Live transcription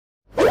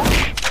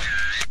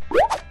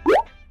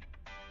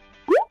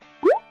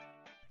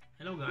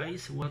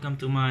guys, welcome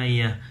to my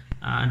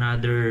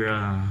another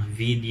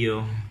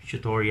video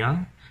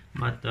tutorial.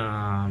 But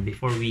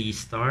before we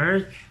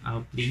start,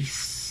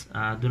 please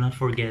do not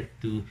forget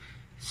to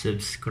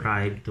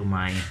subscribe to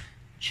my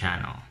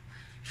channel.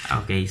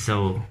 Okay,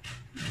 so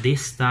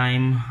this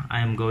time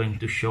I'm going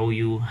to show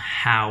you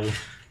how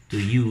to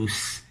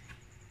use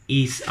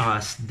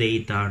EaseUS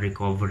Data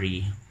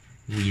Recovery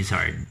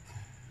Wizard.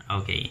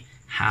 Okay,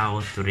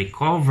 how to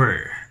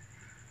recover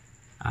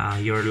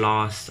your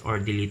lost or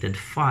deleted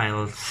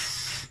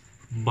files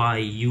by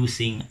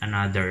using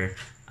another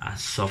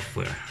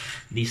software.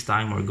 This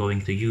time we're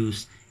going to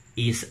use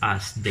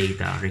EaseUS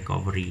Data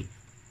Recovery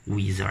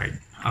Wizard.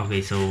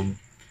 Okay, so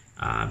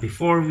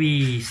before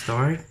we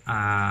start,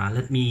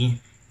 let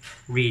me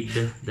read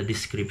the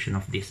description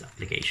of this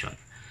application.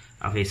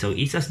 Okay, so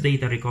EaseUS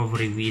Data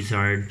Recovery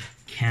Wizard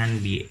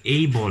can be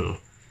able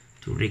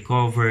to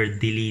recover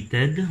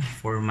deleted,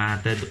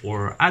 formatted,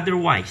 or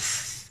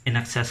otherwise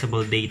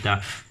inaccessible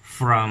data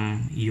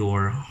from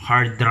your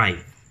hard drive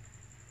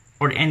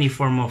or any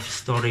form of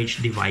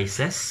storage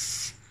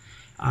devices,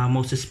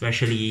 most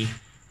especially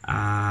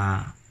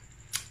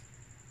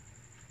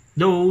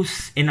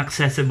those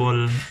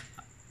inaccessible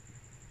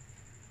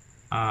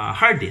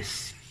hard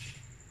disks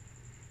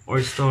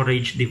or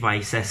storage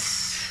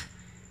devices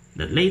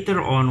that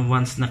later on,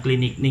 once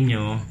na-clinic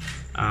ninyo,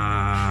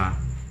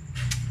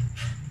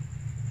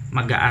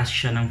 mag-a-ask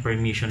siya ng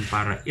permission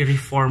para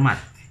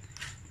i-reformat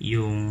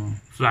yung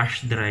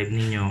flash drive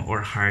ninyo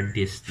or hard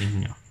disk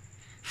ninyo.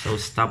 So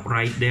stop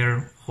right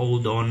there,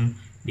 hold on,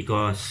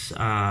 because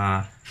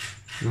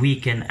we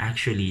can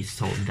actually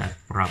solve that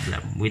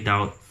problem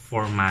without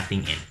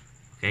formatting it.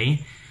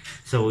 Okay,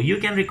 so you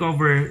can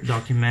recover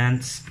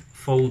documents,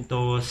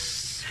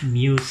 photos,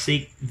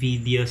 music,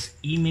 videos,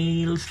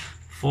 emails,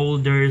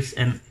 folders,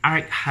 and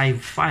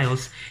archive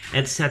files,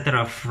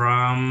 etc.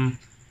 from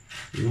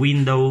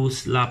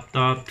Windows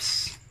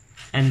laptops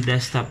and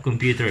desktop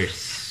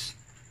computers.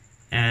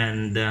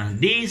 And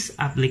this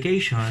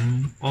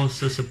application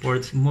also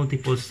supports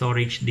multiple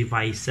storage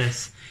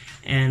devices,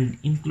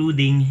 and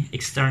including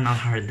external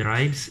hard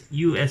drives,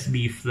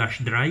 USB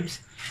flash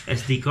drives,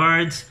 SD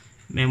cards,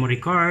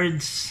 memory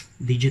cards,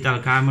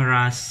 digital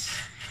cameras,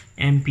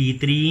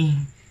 MP3,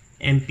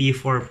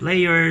 MP4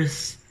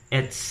 players,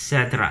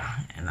 etc.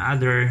 and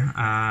other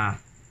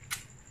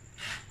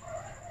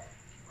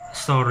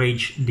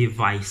storage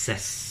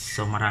devices.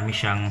 So marami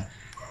siyang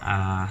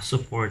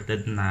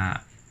supported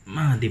na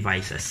mga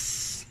devices.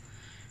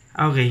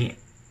 Okay,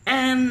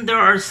 and there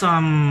are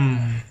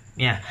some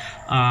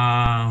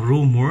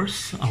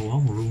rumors.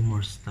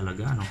 Rumors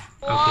talaga, no?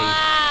 Okay,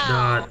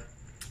 that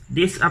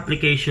this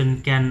application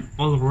can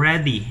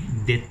already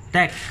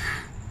detect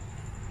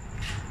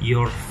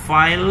your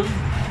file,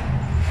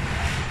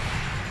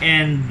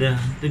 and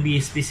to be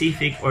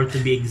specific or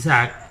to be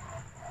exact,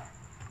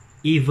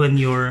 even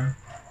your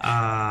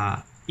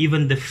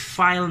even the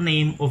file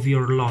name of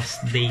your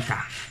lost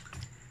data.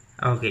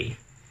 Okay,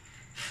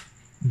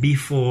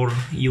 before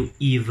you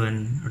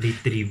even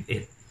retrieve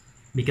it,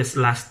 because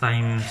last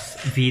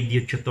time's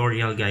video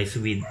tutorial, guys,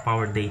 with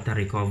Power Data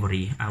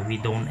Recovery, we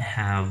don't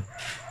have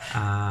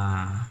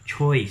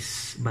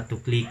choice but to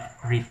click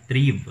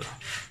retrieve,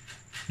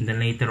 and then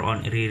later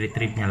on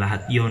i-retrieve niya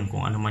lahat yon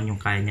kung ano man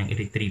yung kaya niyang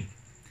i-retrieve.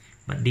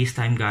 But this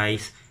time,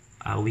 guys,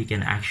 we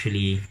can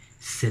actually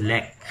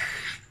select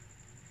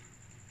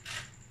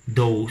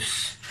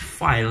those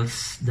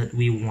files that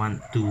we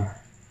want to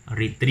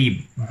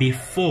retrieve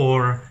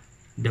before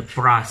the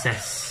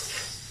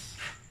process.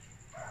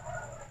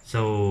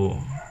 So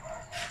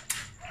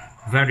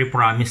very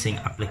promising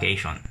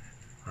application,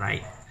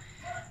 right?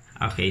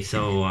 Okay,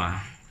 so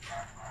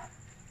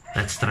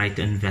let's try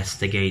to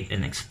investigate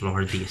and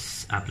explore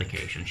this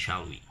application,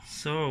 shall we?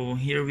 So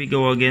here we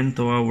go again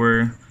to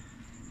our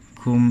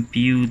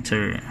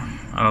computer.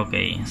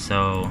 Okay,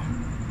 so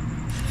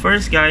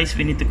first, guys,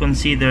 we need to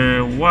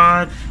consider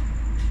what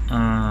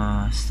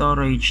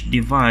storage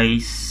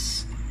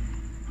device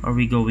are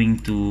we going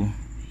to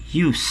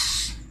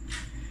use.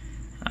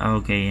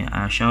 Okay,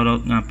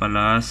 shoutout nga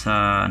pala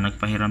sa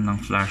nagpahiram ng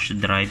flash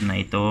drive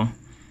na ito,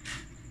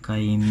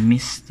 kay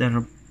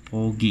Mr.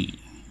 Pogi.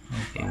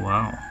 Okay,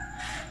 wow.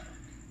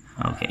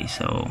 Okay,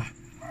 so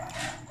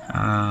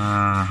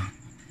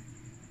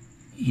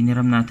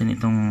hiniram natin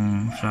itong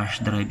flash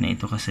drive na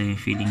ito kasi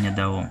feeling niya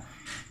daw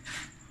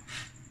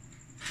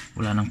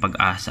wala nang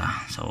pag-asa.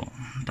 So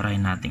try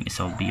nating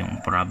isolve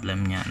yung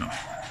problem niya, no?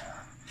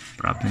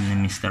 Problem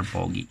ni Mr.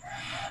 Pogi.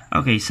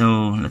 Okay,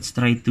 so let's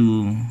try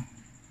to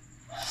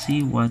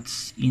see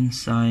what's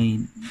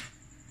inside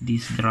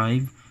this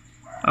drive.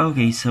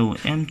 Okay, so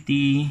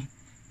empty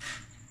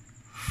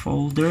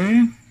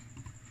folder,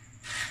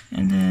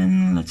 and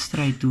then let's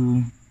try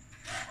to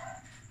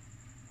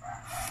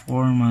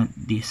format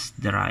this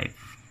drive.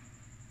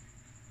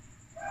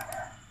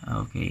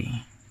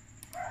 Okay,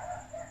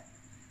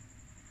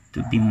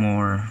 to be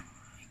more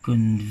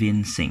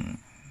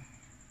convincing.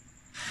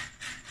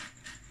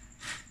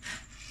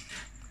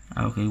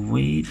 Okay,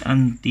 wait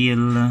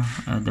until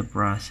the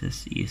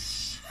process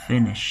is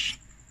finished.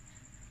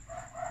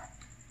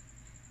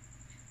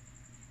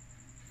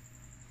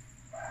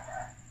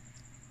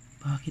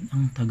 Bakit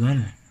ang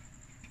tagal?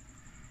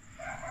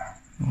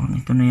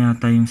 Mukhang ito na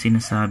yata yung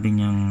sinasabi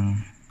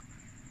niyang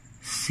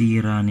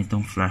sira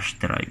nitong flash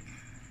drive.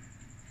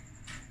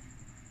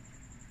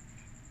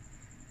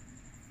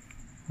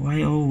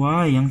 Why oh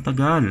why? Ang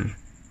tagal.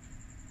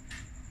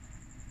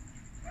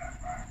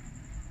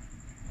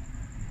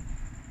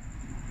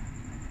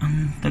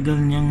 Ang tagal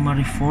niyang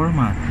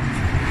ma-reformat.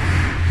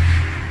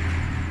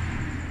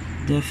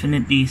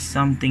 Definitely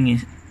something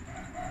is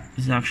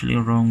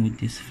actually wrong with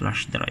this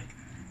flash drive.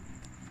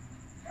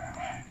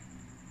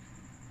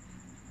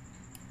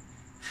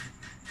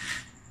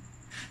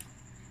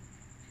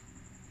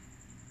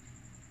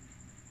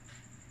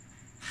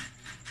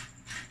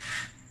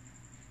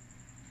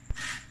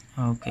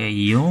 Okay,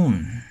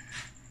 yun.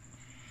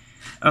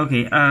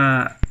 Okay,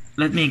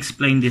 let me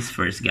explain this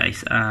first,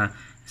 guys.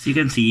 As you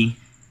can see,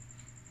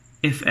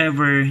 if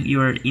ever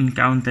you're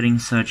encountering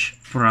such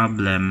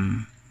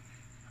problem,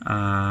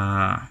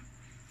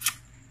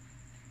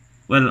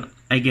 well,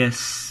 I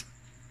guess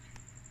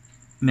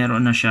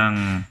meron na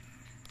siyang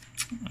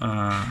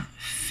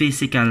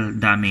physical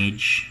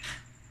damage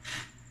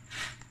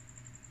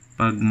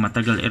pag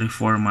matagal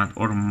i-reformat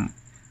or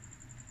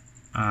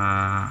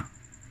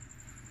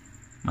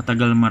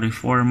matagal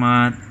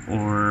ma-reformat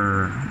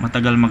or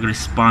matagal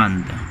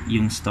mag-respond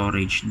yung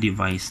storage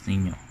device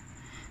ninyo.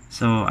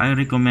 So, I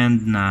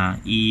recommend na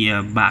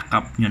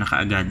i-backup nyo na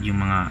kaagad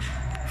yung mga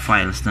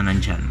files na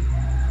nandyan.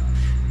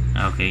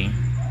 Okay.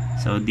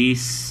 So,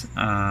 this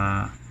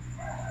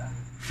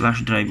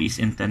flash drive is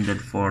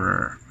intended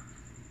for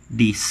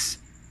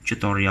this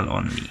tutorial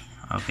only.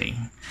 Okay.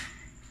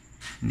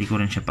 Hindi ko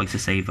rin siya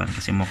pagsasavean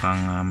kasi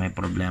mukhang may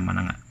problema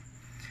na nga.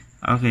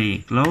 Okay,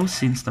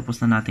 close since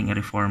tapos na nating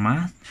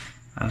i-reformat.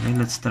 Okay,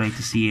 let's try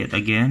to see it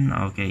again.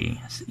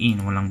 Okay, as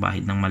in, walang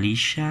bahid ng mali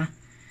siya.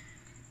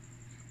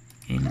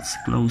 Okay, let's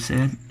close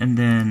it. And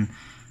then,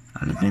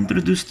 let me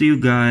introduce to you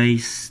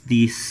guys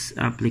this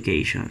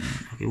application.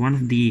 Okay, one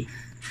of the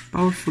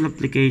powerful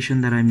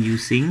application that I'm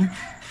using.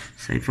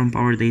 Aside from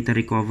Power Data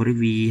Recovery,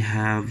 we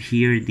have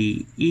here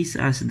the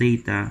EaseUS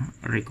Data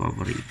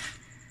Recovery.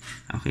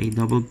 Okay,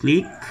 double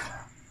click.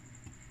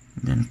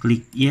 Then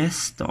click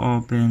yes to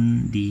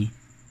open the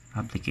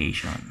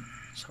application.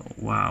 So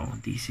wow,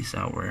 this is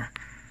our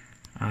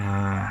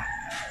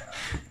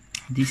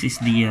this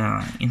is the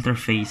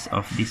interface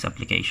of this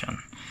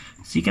application.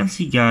 So you can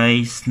see,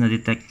 guys,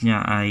 na-detect niya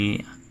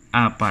ay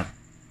 4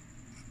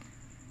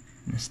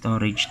 na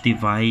storage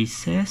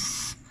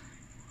devices.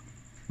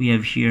 We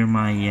have here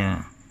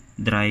my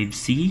drive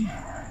C,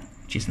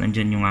 which is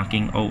nandyan yung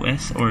aking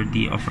OS or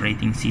the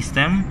operating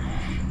system.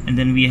 And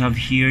then we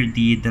have here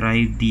the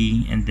drive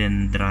D and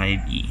then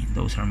drive E.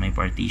 Those are my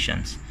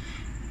partitions.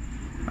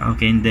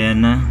 Okay, and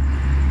then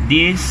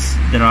this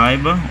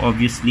drive,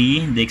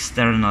 obviously the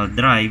external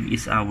drive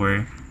is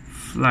our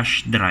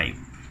flash drive.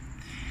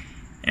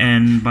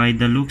 And by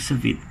the looks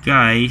of it,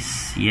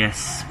 guys,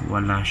 yes,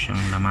 wala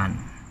siyang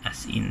laman.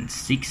 As in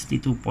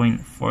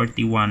 62.41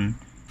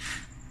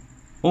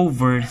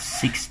 over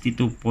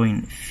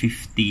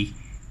 62.50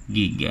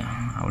 gig.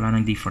 Wala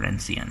nang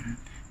difference yan.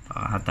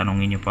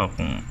 Tanongin nyo pa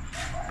kung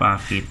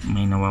bakit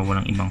may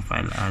nawawalang ibang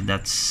file.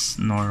 That's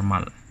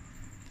normal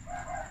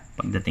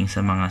pagdating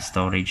sa mga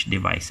storage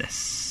devices.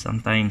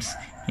 Sometimes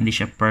hindi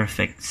siya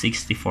perfect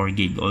 64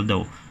 gig,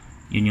 although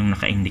yun yung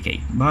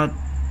naka-indicate, but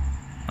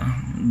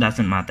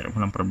doesn't matter,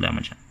 walang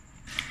problema siya.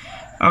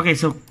 Okay,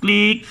 so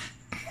click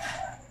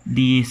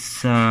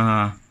this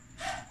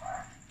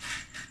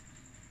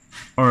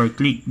or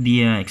click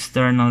the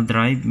external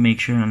drive. Make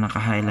sure na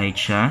naka-highlight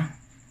siya.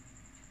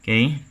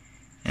 Okay.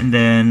 And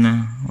then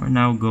we're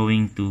now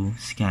going to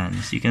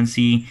scan. As you can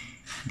see,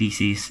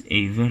 this is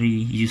a very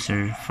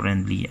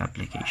user-friendly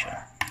application.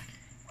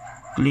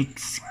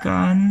 Click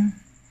scan.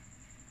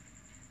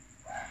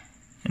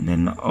 And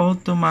then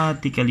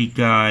automatically,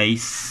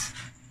 guys,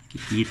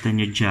 kikita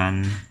nyo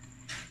dyan,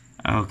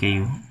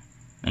 okay,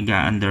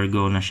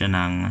 nag-undergo na siya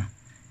ng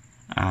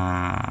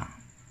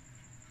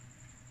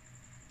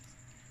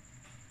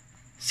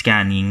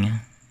scanning.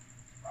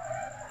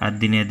 At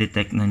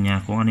dinedetect na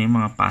niya kung ano yung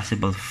mga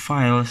possible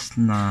files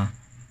na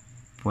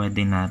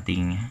pwede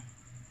nating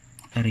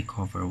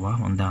i-recover.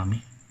 Wow, ang dami.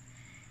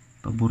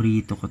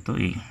 Paborito ko to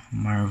eh.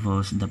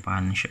 Marvel's The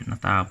Punisher.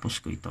 Natapos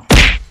ko ito.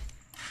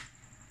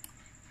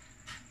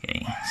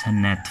 Okay, sa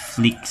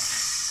Netflix.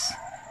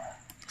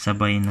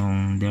 Sabay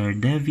nung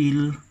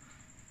Daredevil.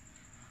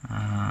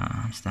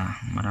 Basta,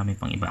 marami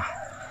pang iba.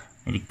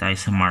 Nalig tayo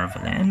sa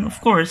Marvel. And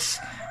of course,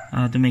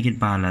 to make it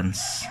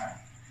balance,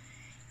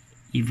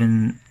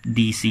 even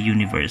DC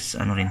Universe,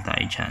 ano rin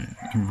tayo dyan.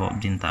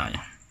 Involved din tayo.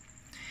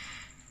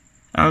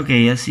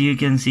 Okay, as you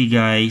can see,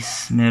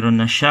 guys,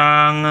 meron na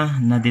siyang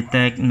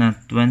na-detect na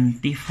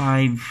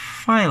 25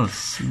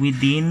 files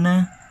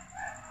within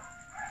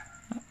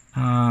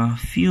a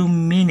few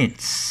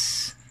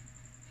minutes.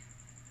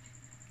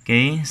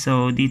 Okay,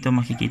 so dito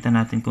makikita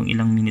natin kung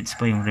ilang minutes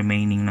pa yung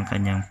remaining ng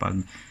kanyang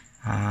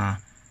pag-detect.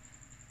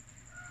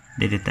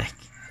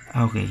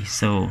 Okay,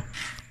 so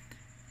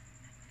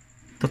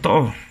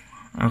totoo.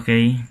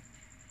 Okay,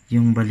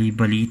 yung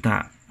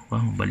bali-balita.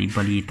 Wow,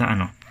 bali-balita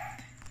ano.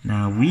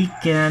 Na we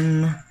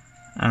can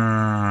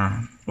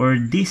or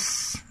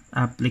this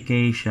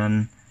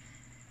application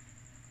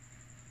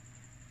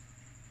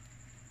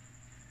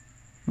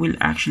will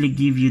actually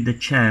give you the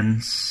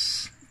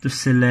chance to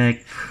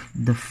select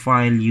the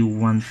file you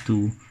want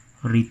to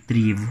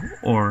retrieve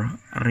or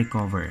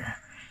recover.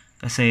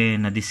 Kasi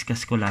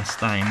na-discuss ko last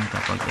time,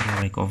 kapag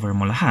i-recover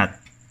mo lahat,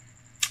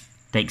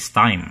 takes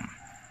time.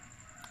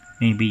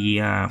 Maybe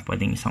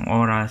pwedeng 1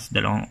 oras,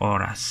 2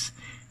 oras.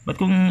 But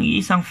kung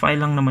isang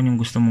file lang naman yung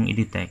gusto mong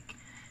i-detect,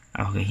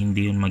 okay,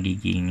 hindi yun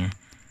magiging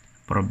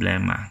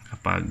problema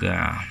kapag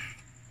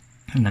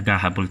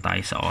naghahabol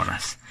tayo sa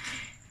oras.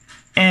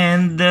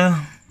 And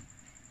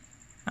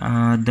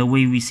the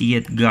way we see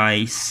it,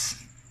 guys,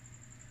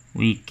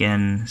 we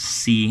can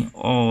see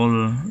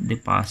all the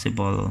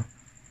possible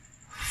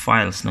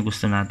files na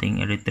gusto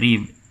nating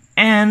i-retrieve.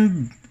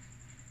 And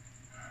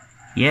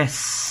yes,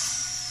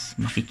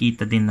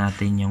 makikita din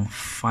natin yung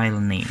file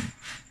name.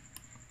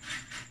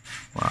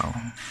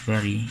 Wow,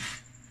 very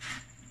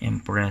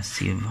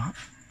impressive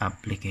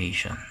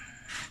application.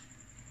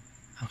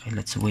 Okay,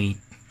 let's wait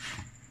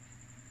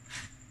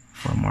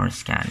for more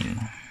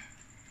scanning.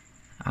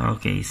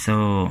 Okay,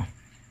 so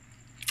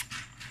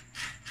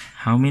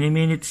how many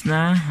minutes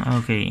na?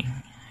 Okay,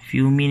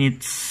 few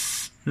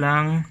minutes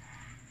lang.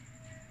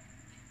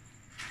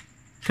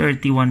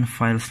 31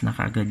 files na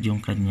kagad yung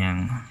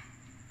kanyang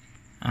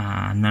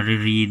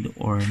nare-read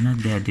or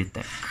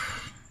na-detect.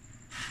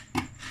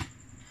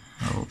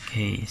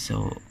 Okay,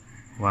 so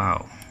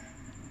wow,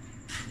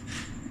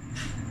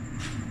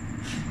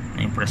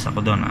 na-impress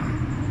ako doon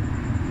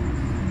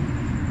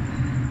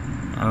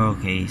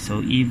Okay,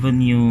 so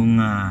even yung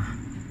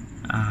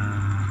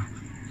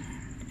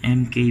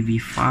MKV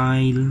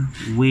file,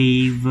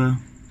 wave,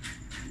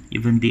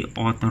 even the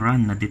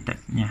autorun na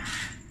detect niya.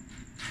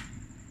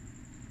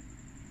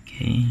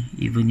 Okay,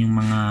 even yung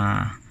mga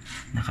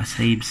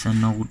nakasave sa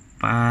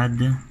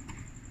notepad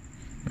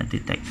na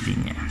detect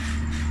din niya.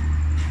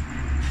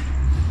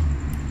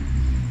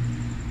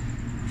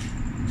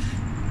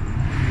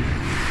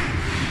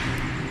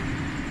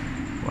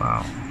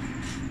 Wow,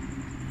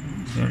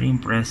 very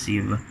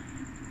impressive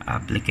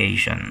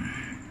application.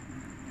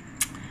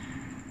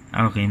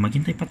 Okay,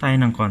 maghintay pa tayo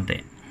ng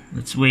konti.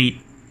 Let's wait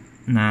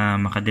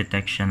na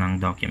makadetect siya ng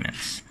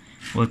documents.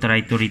 We'll try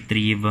to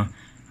retrieve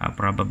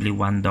probably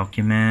 1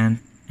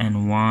 document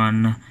and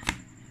 1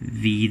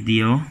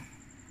 video.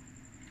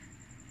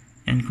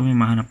 And kung may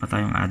mahanap pa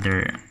tayong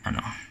other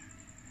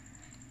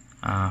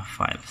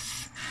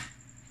files.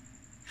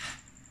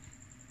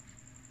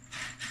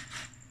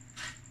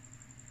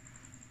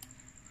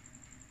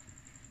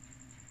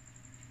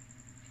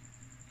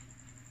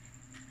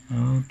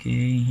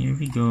 Okay, here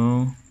we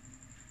go.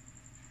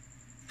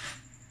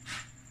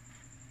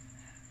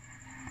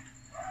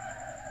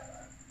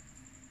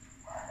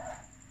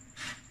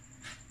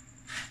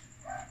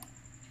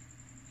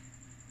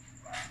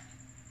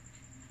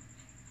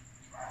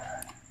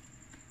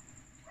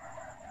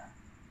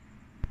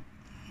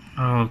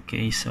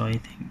 Okay, so I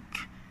think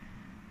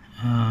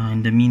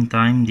in the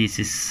meantime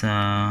this is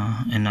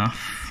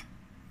enough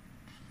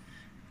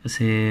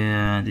kasi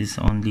this is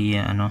only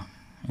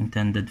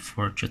intended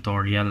for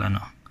tutorial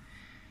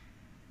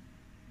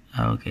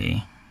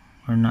Okay,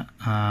 we're not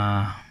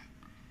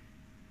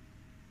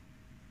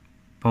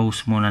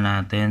pause muna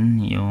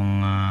natin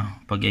yung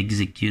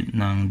pag-execute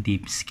ng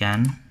deep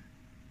scan,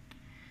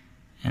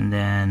 and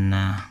then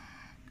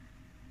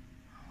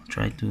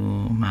try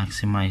to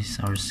maximize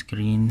our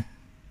screen.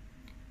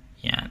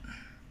 Yan.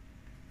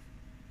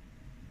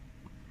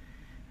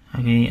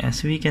 Okay,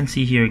 as we can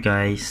see here,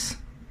 guys,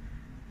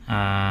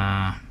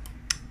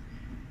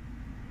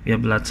 we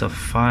have lots of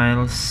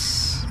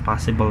files,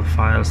 possible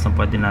files na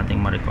pwede nating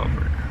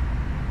ma-recover.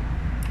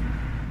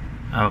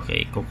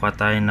 Okay, kukuha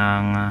tayo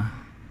ng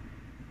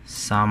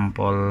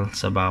sample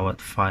sa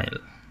bawat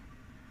file.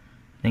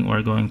 I think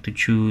we're going to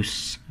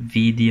choose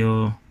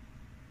video,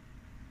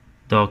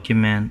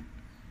 document,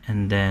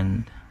 and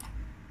then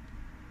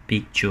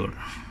picture.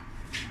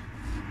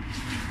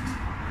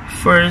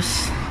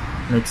 First,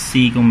 let's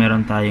see kung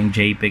meron tayong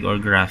JPEG or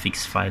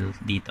graphics file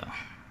dito.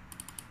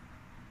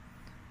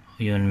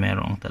 Yun,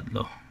 merong 3.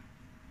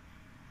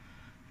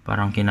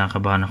 Parang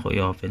kinakabahan ako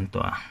i-open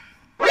to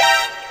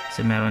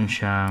kasi meron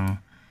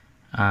siyang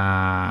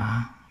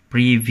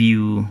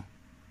preview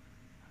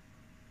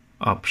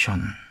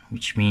option,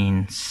 which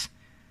means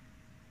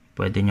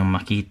pwede nyong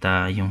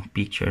makita yung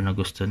picture na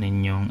gusto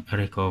ninyong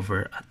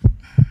recover at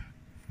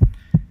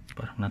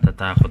parang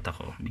natatakot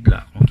ako,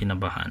 bigla akong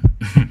kinabahan.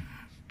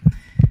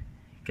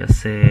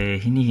 Kasi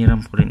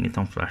hinihiram ko rin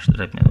itong flash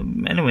drive.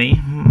 Anyway,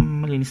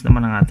 malinis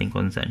naman ang ating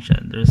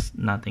konsensya. There's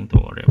nothing to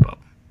worry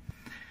about.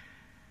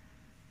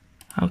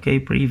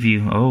 Okay,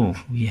 preview. Oh,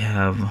 we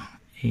have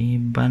a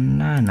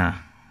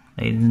banana.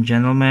 Ladies and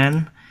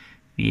gentlemen,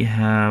 we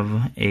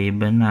have a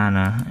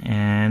banana,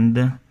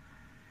 and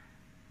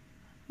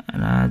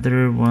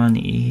another one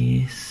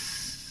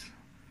is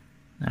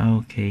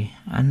okay,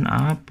 an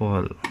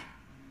apple.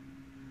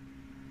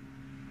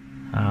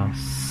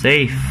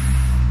 Safe.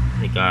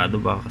 Delikado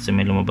ba kasi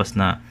may lumabas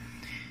na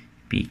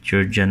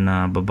picture dyan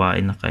na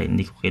babae na kahit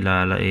hindi ko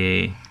kilala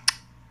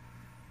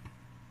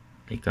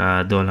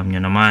delikado, alam nyo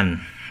naman.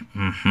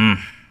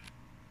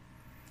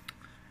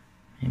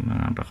 May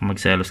mga baka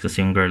magselos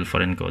kasi yung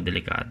girlfriend ko,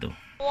 delikado.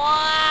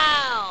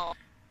 Wow!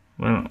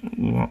 Well,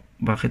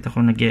 bakit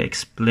ako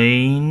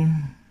nag-i-explain?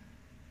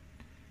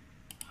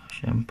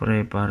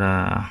 Siyempre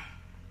para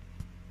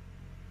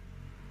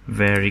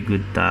very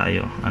good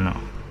tayo,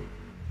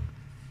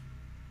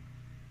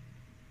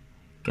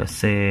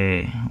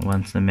 kasi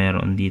once na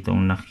meron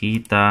ditong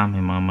nakita, may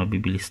mga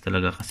mabibilis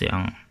talaga kasi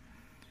ang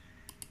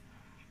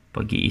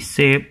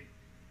pag-iisip.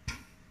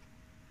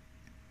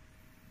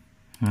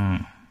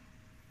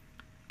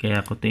 Kaya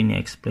ako ito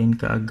ini-explain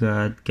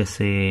kaagad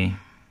kasi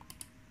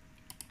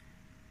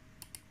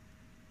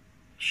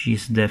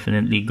she's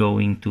definitely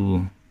going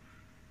to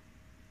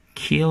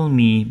kill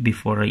me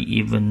before I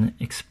even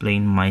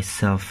explain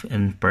myself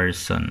in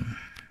person.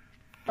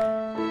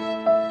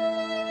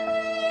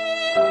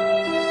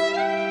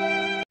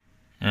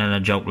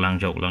 Joke lang,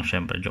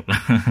 syempre, joke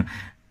lang.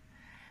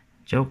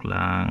 Joke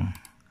lang.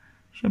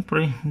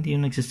 Syempre, hindi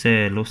yung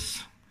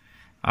nagsiselos.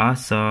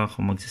 Asa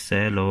kung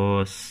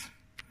magsiselos.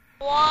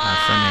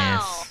 Asa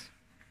Nes.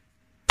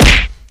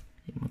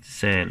 Hindi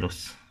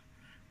magsiselos.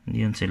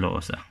 Hindi yun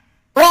selosa.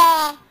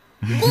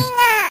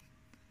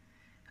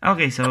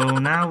 Okay, so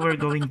now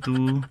we're going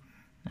to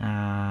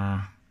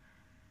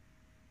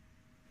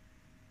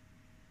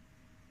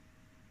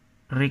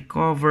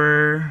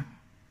recover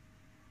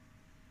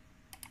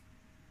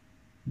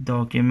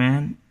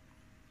document,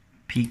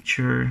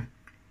 picture,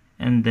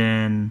 and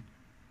then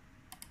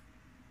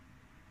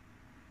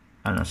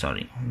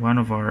one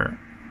of our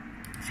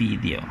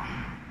video,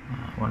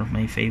 one of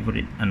my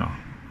favorite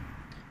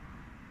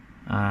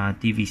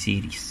TV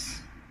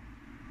series,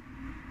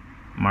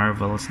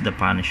 Marvel's The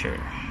Punisher.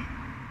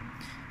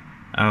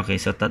 Okay,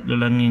 so tatlo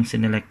lang yung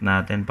sinelect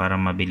natin para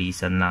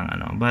mabilisan lang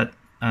but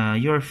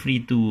you're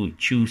free to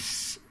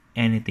choose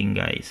anything,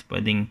 guys.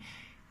 Pwedeng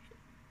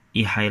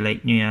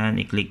i-highlight nyo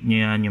yan, i-click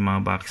nyo yan yung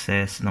mga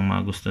boxes ng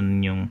mga gusto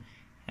ninyong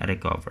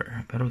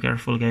recover. Pero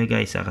careful kayo,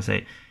 guys,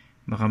 kasi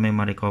baka may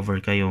ma-recover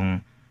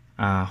kayong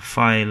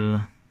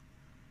file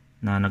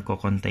na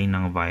nagko-contain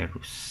ng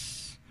virus.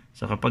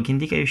 So kapag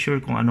hindi kayo sure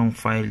kung anong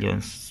file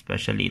yon,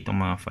 especially itong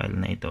mga file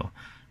na ito,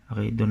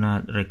 okay, do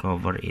not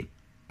recover it.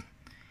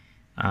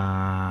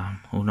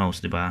 Who knows,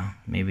 diba?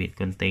 Maybe it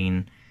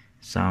contain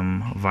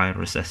some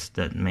viruses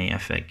that may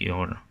affect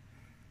your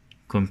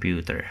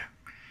computer.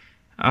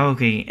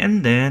 Okay,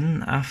 and then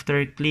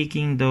after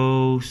clicking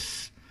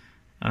those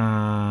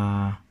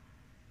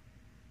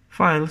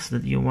files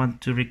that you want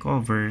to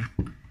recover,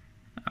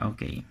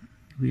 okay,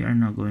 we are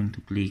now going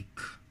to click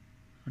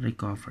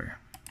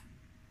recover.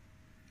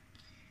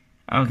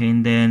 Okay,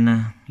 and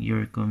then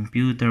your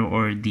computer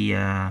or the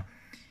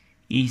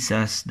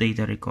EaseUS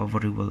Data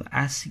Recovery will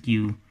ask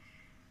you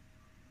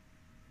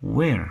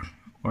where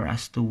or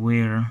as to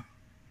where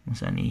kung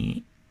saan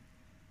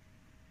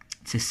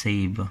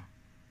i-save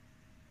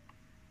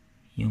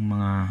yung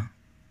mga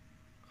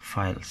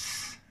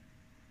files.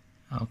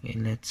 Okay,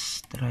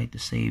 let's try to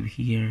save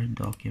here.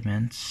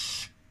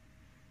 Documents,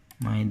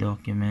 my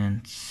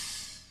documents,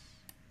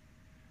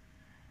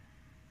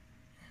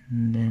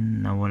 and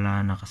then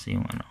nawala na kasi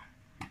yung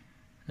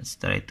let's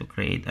try to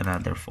create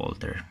another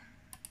folder.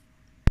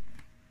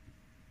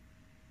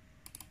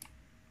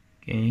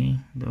 Okay,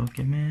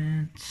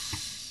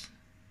 documents,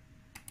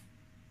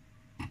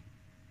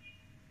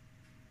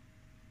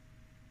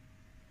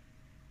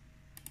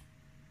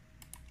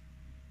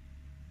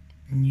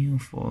 new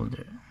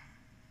folder.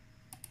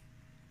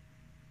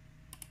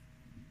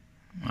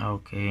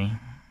 Okay,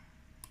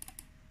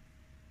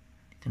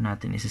 ito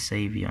natin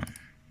isa-save yan.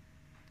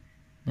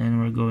 Then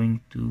we're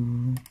going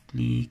to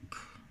click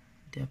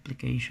the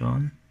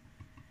application.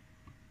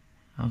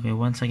 Okay,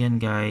 once again,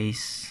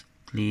 guys,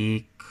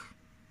 click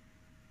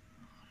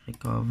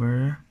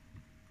recover.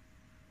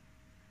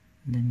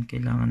 Then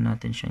kailangan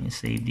natin siyang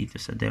i-save dito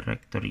sa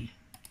directory,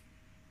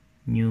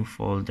 new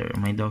folder,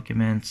 my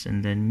documents,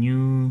 and then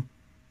new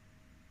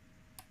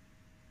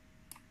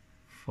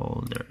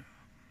folder.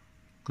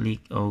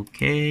 Click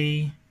OK.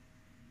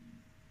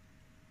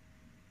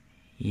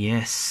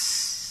 Yes.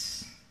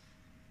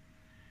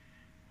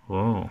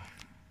 Wow,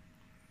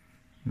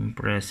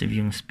 impressive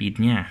yung speed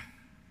niya.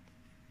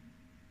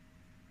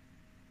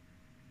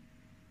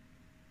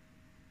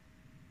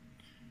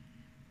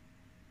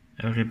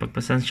 Okay,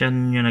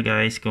 pagpasensyahan nyo na,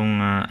 guys, kung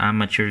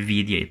amateur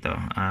video ito.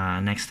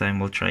 Next time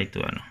we'll try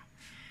to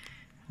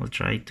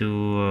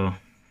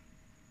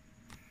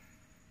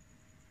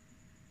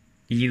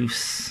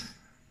use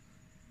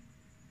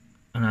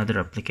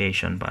another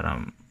application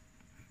para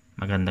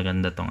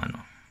maganda-ganda tong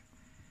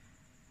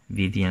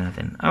video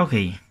natin.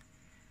 Okay.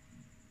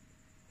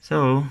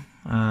 So,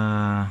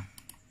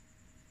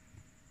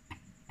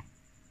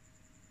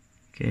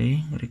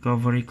 okay,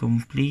 recovery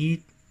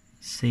complete.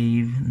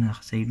 Save na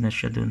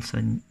siya dun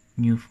sa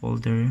new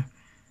folder.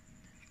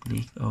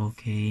 Click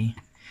OK.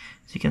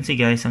 So you can see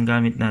guys, ang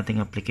gamit nating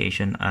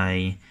application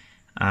ay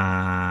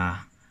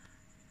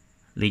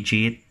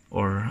legit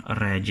or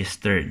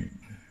registered.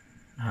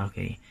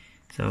 Okay.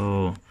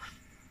 So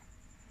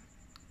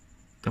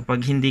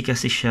kapag hindi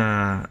kasi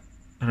siya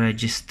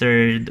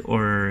registered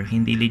or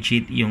hindi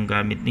legit yung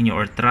gamit ninyo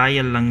or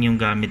trial lang yung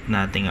gamit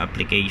nating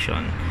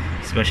application,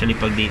 especially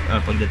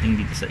pagdating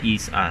dito sa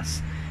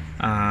EaseUS,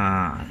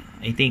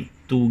 I think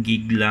 2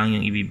 gig lang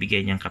yung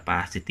ibibigay niyang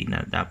capacity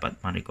na dapat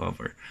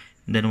ma-recover.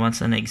 Then once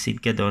na na-exceed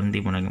ka doon,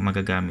 hindi mo na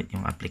magagamit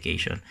yung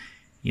application.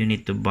 You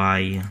need to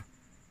buy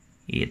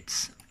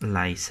its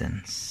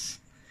license.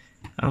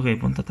 Okay,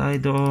 punta tayo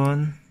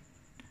doon.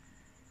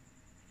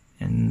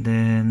 And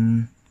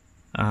then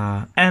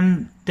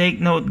and take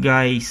note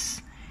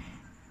guys,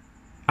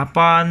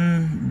 upon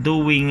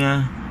doing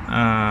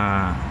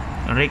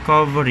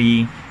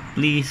recovery,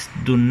 please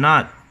do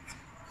not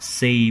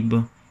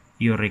save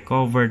your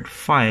recovered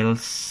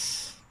files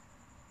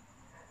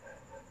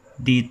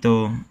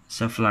dito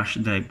sa flash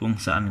drive kung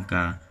saan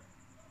ka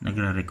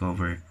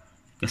nagre-recover,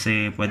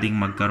 kasi pwedeng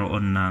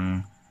magkaroon ng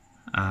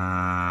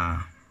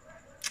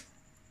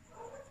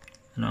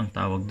ano ang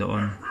tawag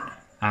doon,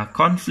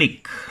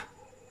 conflict.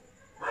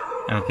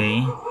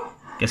 Okay,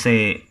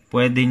 kasi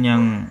pwede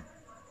niyang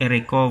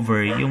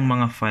i-recover yung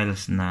mga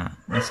files na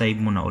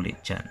na-save mo na ulit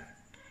dyan.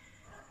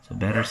 So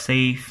better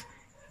safe,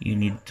 you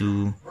need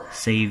to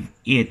save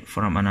it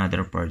from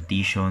another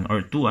partition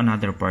or to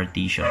another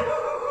partition.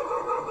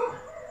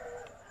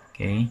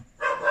 Okay,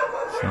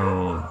 so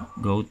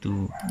go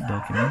to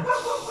documents,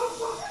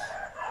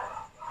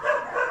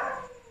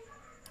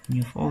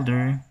 new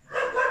folder,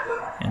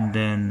 and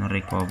then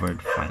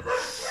recovered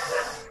files,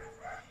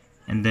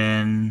 and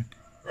then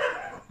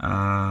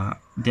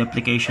the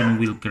application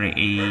will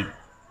create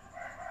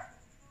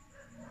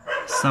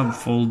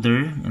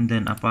subfolder, and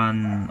then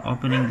upon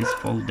opening this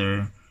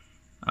folder,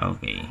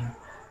 okay,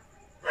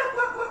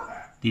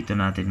 dito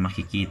natin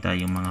makikita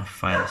yung mga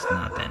files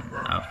natin.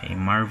 Okay,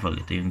 Marvel,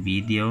 ito yung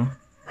video.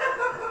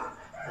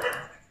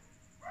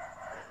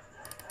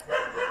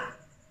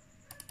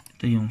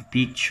 Ito yung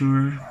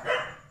picture.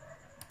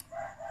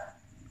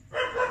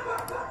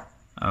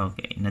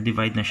 Okay,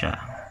 na-divide na siya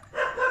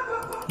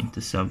into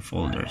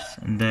subfolders.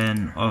 And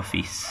then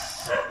Office,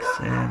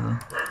 Excel.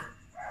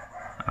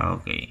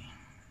 Okay.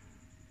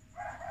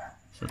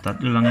 So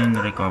tatlo lang yung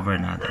recover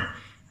natin.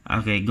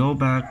 Okay, go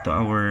back to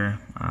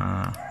our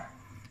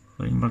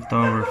going back to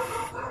our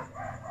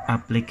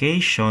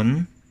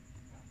application.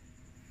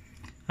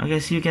 Okay,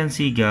 so you can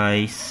see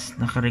guys,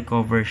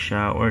 naka-recover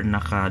siya or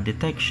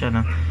naka-detect siya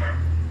ng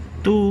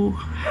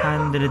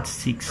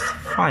 206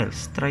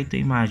 files. Try to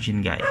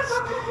imagine guys,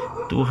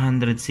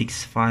 206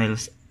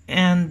 files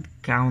and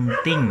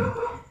counting,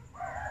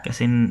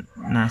 kasi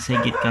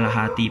nasa higit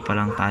kalahati pa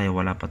lang tayo,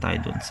 wala pa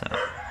tayo dun sa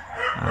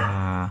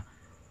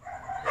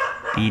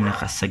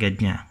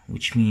pinakasagad niya,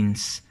 which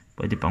means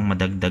pwede pang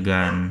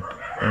madagdagan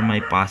or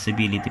may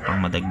possibility pang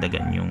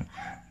madagdagan yung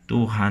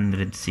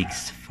 206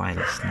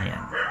 files na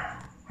yan.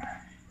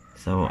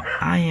 So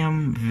I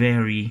am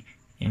very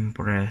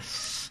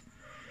impressed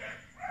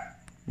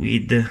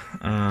with the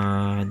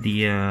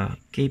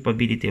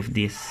capability of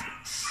this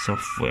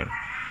software.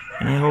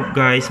 And I hope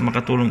guys,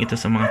 makatulong ito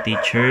sa mga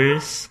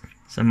teachers,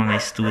 sa mga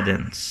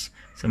students.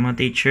 Sa mga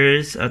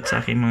teachers at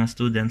sa aking mga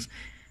students,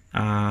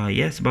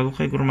 yes, bago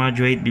kayo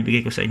graduate,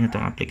 bibigay ko sa inyo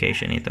itong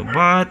application ito.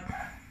 But,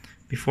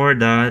 before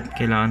that,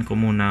 kailangan ko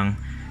munang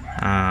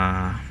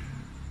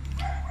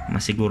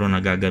masiguro na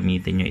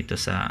gagamitin nyo ito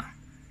sa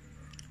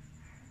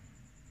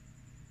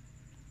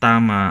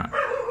tama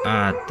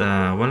at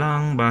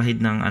walang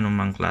bahid ng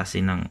anumang klase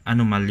ng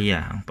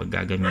anomalya ang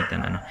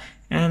paggagamitan.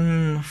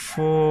 And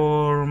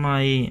for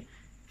my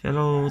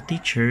fellow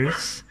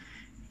teachers,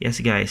 yes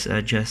guys,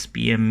 just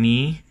PM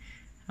me.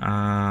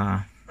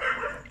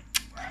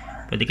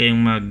 Pwede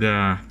kayong mag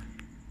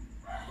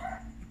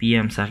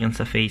PM sa akin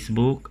sa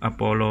Facebook,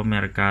 Apollo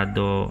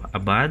Mercado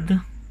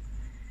Abad.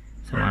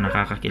 Sa mga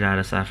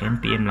nakakakilala sa akin,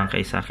 PM lang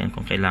kayo sa akin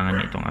kung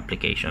kailangan nyo itong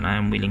application. I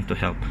am willing to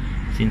help.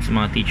 Since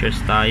mga teachers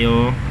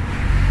tayo,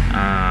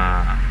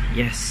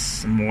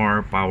 yes,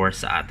 more power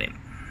sa atin.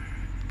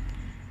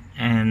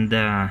 And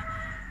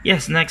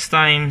yes, next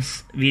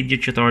time's video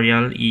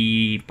tutorial,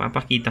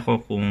 ipapakita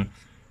ko kung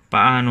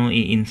paano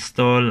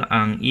i-install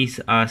ang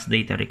EaseUS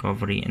Data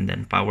Recovery and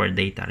then Power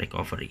Data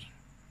Recovery.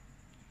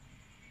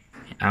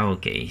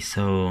 Okay,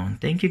 so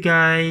thank you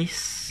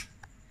guys.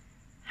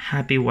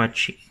 Happy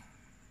watching.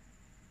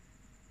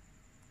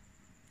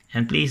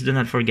 And please do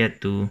not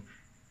forget to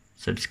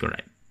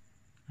subscribe.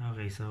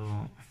 Okay,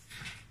 so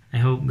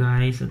I hope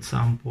guys at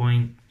some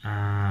point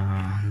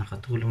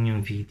nakatulong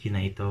yung video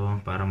na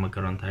ito para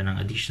magkaroon tayo ng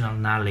additional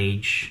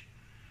knowledge.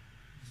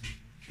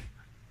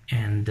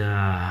 And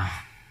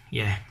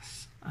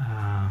yes,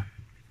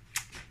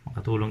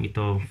 makatulong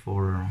ito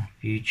for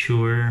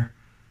future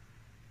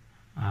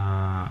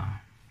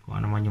kung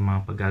ano man yung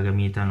mga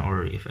paggagamitan,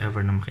 or if ever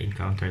na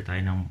maka-encounter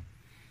tayo ng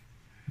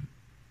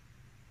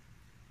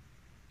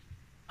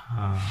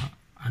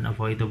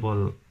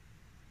unavoidable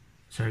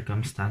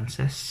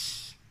circumstances.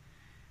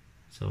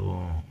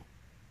 So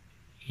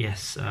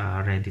yes,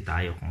 ready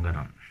tayo kung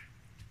ganon.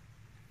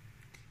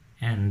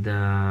 And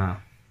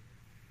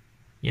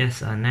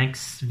yes,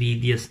 next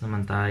videos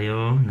naman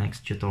tayo,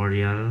 next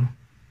tutorial,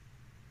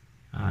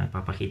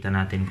 ipapakita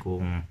natin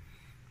kung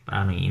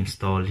paano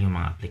i-install yung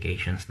mga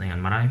applications na yun.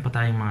 Marami pa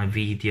tayong mga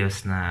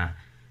videos na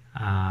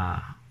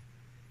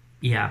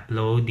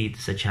i-upload dito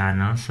sa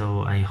channel.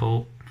 So I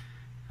hope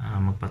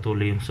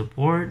magpatuloy yung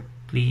support.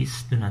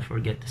 Please do not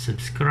forget to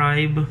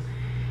subscribe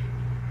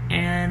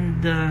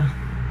and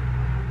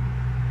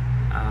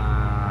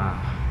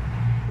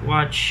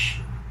watch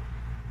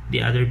the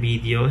other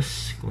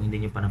videos kung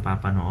hindi nyo pa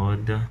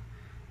napapanood.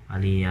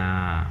 Bali,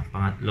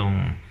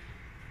 pangatlong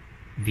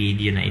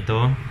video na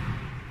ito.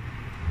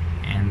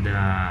 And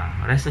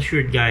rest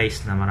assured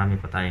guys na marami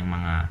pa tayong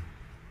mga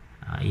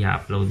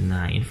i-upload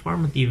na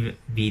informative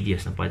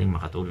videos na pwedeng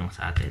makatulong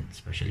sa atin,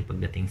 especially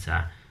pagdating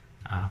sa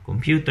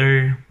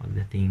computer,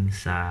 pagdating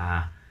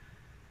sa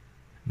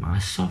mga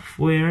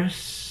softwares,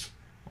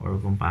 or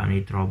kung paano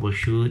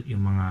i-troubleshoot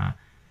yung mga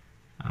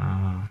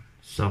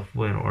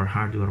software or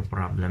hardware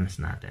problems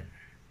natin.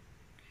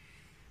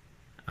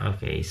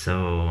 Okay,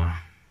 so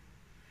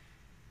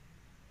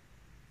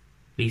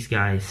please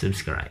guys,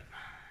 subscribe.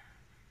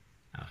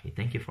 Okay,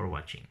 thank you for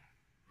watching.